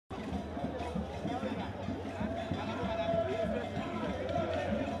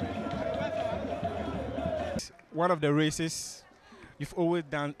one of the races you've always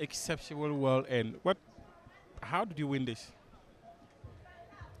done exceptionally well in. How did you win this?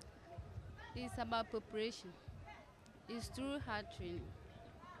 It's about preparation. It's through hard training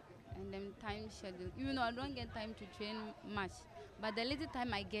and then time schedule. You know, I don't get time to train much, but the little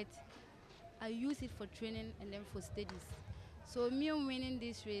time I get, I use it for training and then for studies. So me winning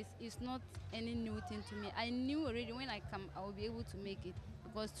this race is not any new thing to me. I knew already when I come, I will be able to make it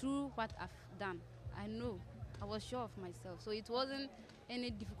because through what I've done, I know, I was sure of myself. So it wasn't any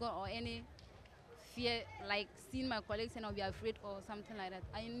difficult or any fear, like seeing my colleagues and I'll be afraid or something like that.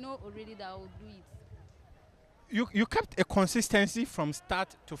 I know already that I will do it. You kept a consistency from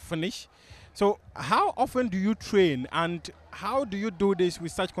start to finish. So how often do you train and how do you do this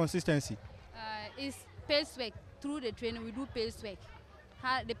with such consistency? It's pace work. Through the training, we do pace work.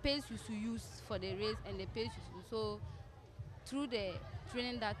 The pace you should use for the race and the pace you should. So through the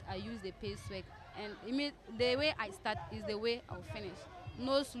training that I use the pace work, and the way I start is the way I'll finish.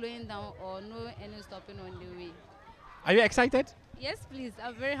 No slowing down or no any stopping on the way. Are you excited? Yes, please.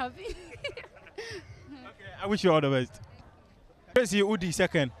 I'm very happy. Okay, I wish you all the best. Let's see Udi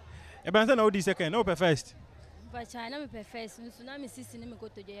second. Ebansa na Udi second. No, first. But China me first. So now me sister me go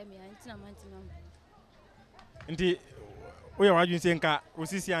to Jeremy. Intina mantina. Nti oya waju nse nka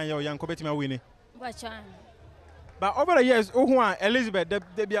osisi an ya nko betima win. But China. But over the years, Elizabeth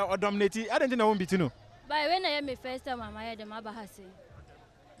they be dominating. I don't think I won't beat you. But when I am my first time, my head am abahase.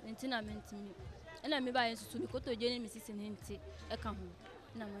 Intina mentimi. And I me buy so me go to Jeremy me sister nti e ka ho.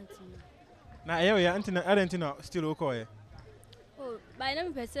 Na mantina. Na ya antina I don't know still okay. Oh, by na me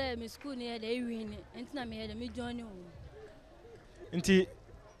pese me school near the win. Intina me head me join you. Nti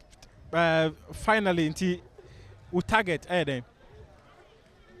finally nti we target then.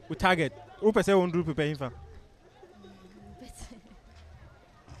 We target. Who pese won do prepare him for?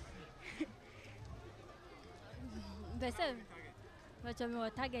 Pese but me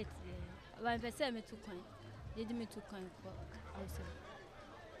target. But pese me 2 coin. They give me 2 coin for also.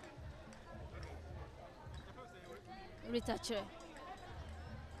 Retoucher.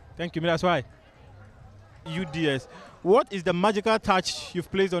 Thank you, that's why. UDS. What is the magical touch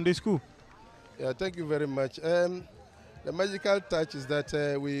you've placed on this school? Yeah, thank you very much. The magical touch is that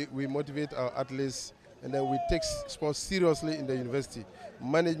we motivate our athletes and then we take sports seriously in the university.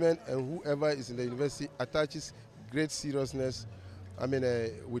 Management and whoever is in the university attaches great seriousness,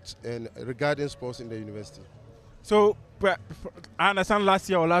 regarding sports in the university. So, I understand last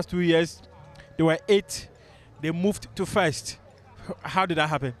year or last 2 years, there were 8, they moved to first. How did that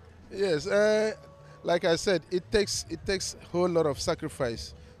happen? Yes, like I said, it takes a whole lot of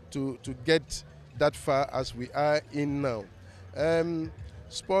sacrifice to get that far as we are in now.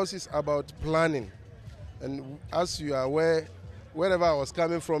 Sports is about planning, and as you are aware, wherever I was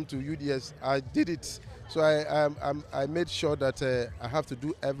coming from to UDS, I did it. So I made sure that I have to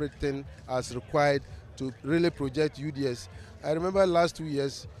do everything as required to really project UDS. I remember last 2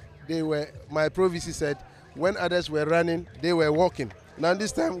 years, my Pro VC said, when others were running, they were walking. Now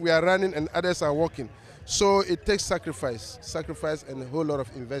this time we are running and others are walking. So it takes sacrifice and a whole lot of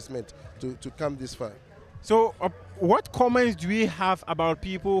investment to come this far. So what comments do we have about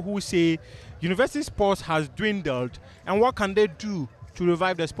people who say university sports has dwindled and what can they do to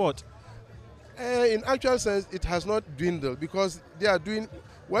revive the sport? In actual sense, it has not dwindled because they are doing,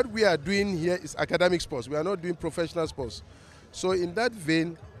 what we are doing here is academic sports. We are not doing professional sports. So in that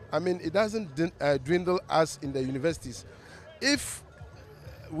vein, it doesn't dwindle us in the universities. If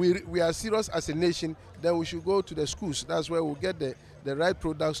we are serious as a nation, then we should go to the schools. That's where we'll get the right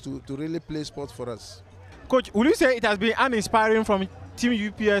products to really play sports for us. Coach, would you say it has been uninspiring from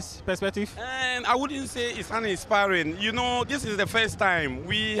Team UPS perspective? I wouldn't say it's uninspiring. You know, this is the first time.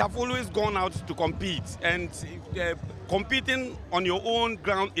 We have always gone out to compete, and competing on your own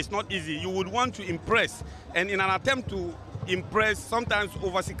ground is not easy. You would want to impress, and in an attempt to impress, sometimes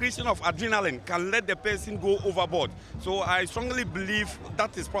over-secretion of adrenaline can let the person go overboard. So I strongly believe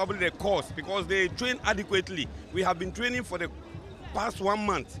that is probably the cause, because they train adequately. We have been training for the past 1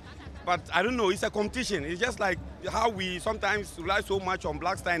 month. But I don't know, it's a competition. It's just like how we sometimes rely so much on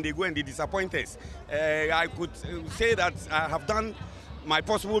Black Star and they go and they disappoint us. I could say that I have done my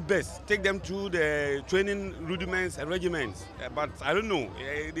possible best, take them through the training rudiments and regiments. But I don't know,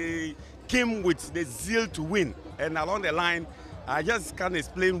 they came with the zeal to win. And along the line, I just can't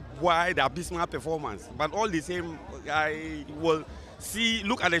explain why the abysmal performance. But all the same, I will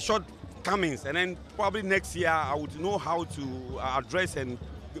look at the shortcomings, and then probably next year I would know how to address and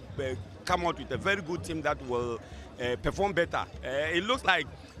come out with a very good team that will perform better. It looks like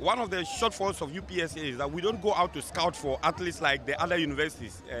one of the shortfalls of UPSA is that we don't go out to scout for athletes like the other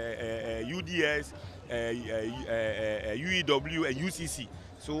universities, UDS, UEW and UCC.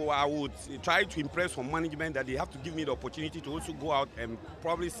 So I would try to impress from management that they have to give me the opportunity to also go out and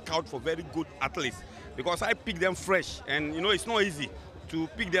probably scout for very good athletes, because I pick them fresh, and you know it's not easy to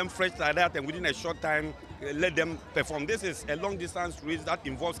pick them fresh like that and within a short time let them perform. This is a long distance race that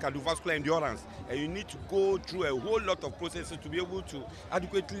involves cardiovascular endurance, and you need to go through a whole lot of processes to be able to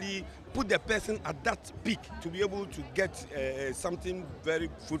adequately put the person at that peak to be able to get something very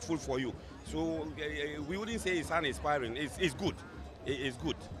fruitful for you. So we wouldn't say it's uninspiring. It's good. It's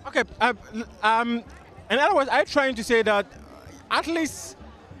good. Okay. In other words, I'm trying to say that athletes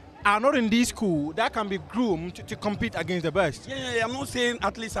are not in this school that can be groomed to compete against the best. Yeah, I'm not saying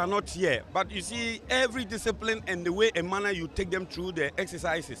athletes are not here, but you see, every discipline and the way and manner you take them through the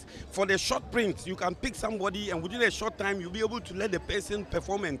exercises. For the short prints, you can pick somebody and within a short time, you'll be able to let the person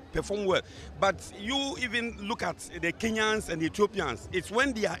perform and perform well. But you even look at the Kenyans and the Ethiopians, it's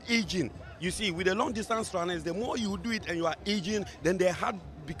when they are aging. You see, with the long distance runners, the more you do it and you are aging, then their heart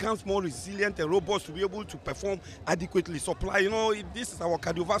becomes more resilient and robust to be able to perform adequately. Supply, you know, this is our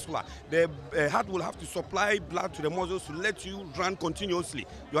cardiovascular. The heart will have to supply blood to the muscles to let you run continuously.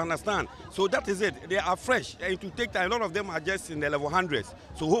 You understand? So that is it. They are fresh, and to take time. A lot of them are just in the level 100s.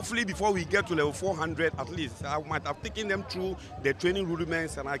 So hopefully before we get to level 400 at least, I might have taken them through the training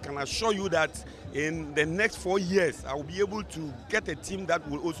rudiments, and I can assure you that in the next 4 years, I will be able to get a team that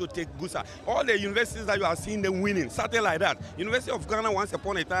will also take GUSA. All the universities that you are seeing them winning, something like that. University of Ghana, once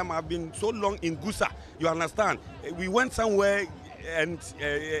upon a time, I've been so long in GUSA. You understand? We went somewhere, and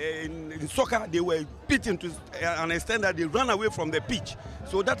in soccer, they were beaten to an extent that they ran away from the pitch.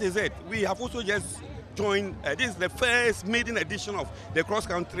 So that is it. We have also just joined, this is the first maiden edition of the cross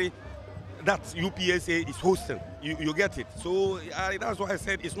country that UPSA is hosting. You get it. So that's why I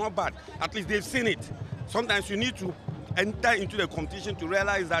said it's not bad. At least they've seen it. Sometimes you need to enter into the competition to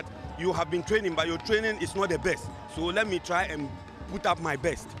realize that you have been training, but your training is not the best. So let me try and put up my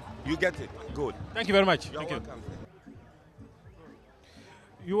best. You get it? Good. Thank you very much. You're Thank welcome.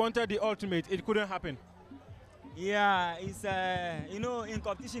 You wanted the ultimate. It couldn't happen. Yeah, it's you know, in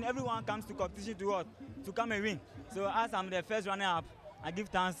competition, everyone comes to competition to what? To come and win. So as I'm the first runner up, I give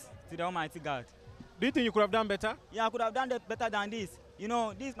thanks to the Almighty God. Do you think you could have done better? Yeah, I could have done better than this. You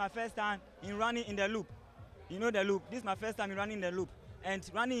know, this is my first time in running in the loop. You know the loop. This is my first time in running in the loop. And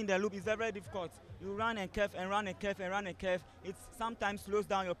running in the loop is very, very difficult. You run and curve and run and curve and run and curve. It sometimes slows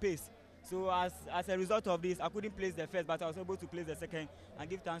down your pace. So as a result of this, I couldn't place the first, but I was able to place the second and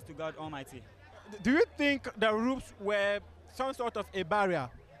give thanks to God Almighty. Do you think the ropes were some sort of a barrier?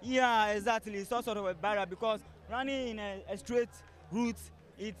 Yeah, exactly. It's some sort of a barrier because running in a straight route,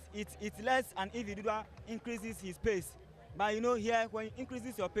 it lets an individual increases his pace. But you know, here, when it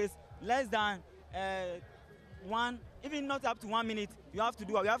increases your pace, less than even not up to 1 minute, you have to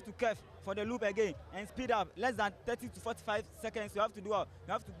curve for the loop again and speed up. Less than 30 to 45 seconds, you have to do you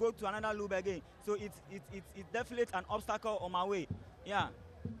have to go to another loop again. So it's definitely an obstacle on my way. Yeah.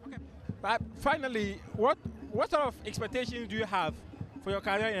 Okay. But finally, what sort of expectations do you have for your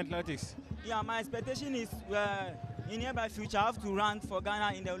career in athletics? Yeah, my expectation is in nearby future I have to run for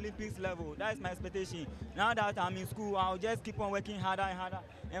Ghana in the Olympics level. That is my expectation. Now that I'm in school, I'll just keep on working harder and harder.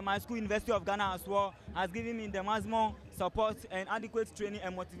 And my school, University of Ghana as well, has given me the maximum support and adequate training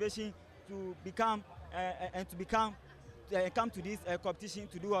and motivation to become come to this competition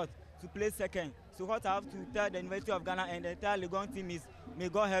to do what? To play second. So what I have to tell the University of Ghana and the entire Legon team is, may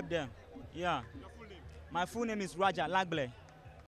God help them. Yeah. Your full name? My full name is Raja Lagbele.